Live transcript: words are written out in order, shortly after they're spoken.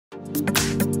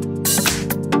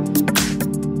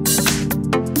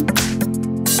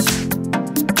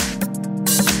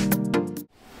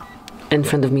In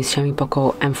front of me is XIAOMI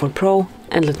Poco M4 Pro,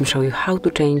 and let me show you how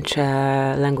to change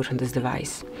language on this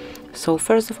device. So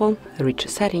first of all, reach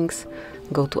settings,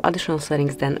 go to additional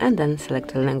settings and then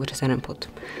select the language as an input.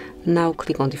 Now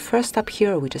click on the first tab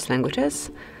here, which is languages,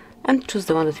 and choose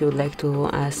the one that you would like to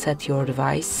set your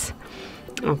device.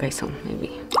 Okay, so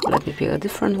maybe let me pick a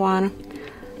different one.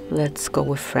 Let's go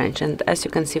with French, and as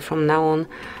you can see from now on,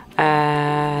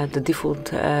 the default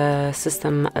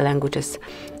system language is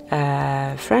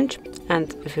French,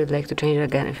 and if you'd like to change it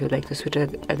again, if you'd like to switch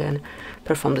it again,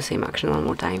 perform the same action one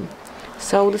more time.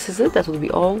 So this is it, that would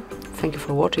be all. Thank you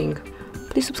for watching.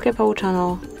 Please subscribe our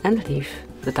channel and leave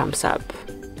the thumbs up.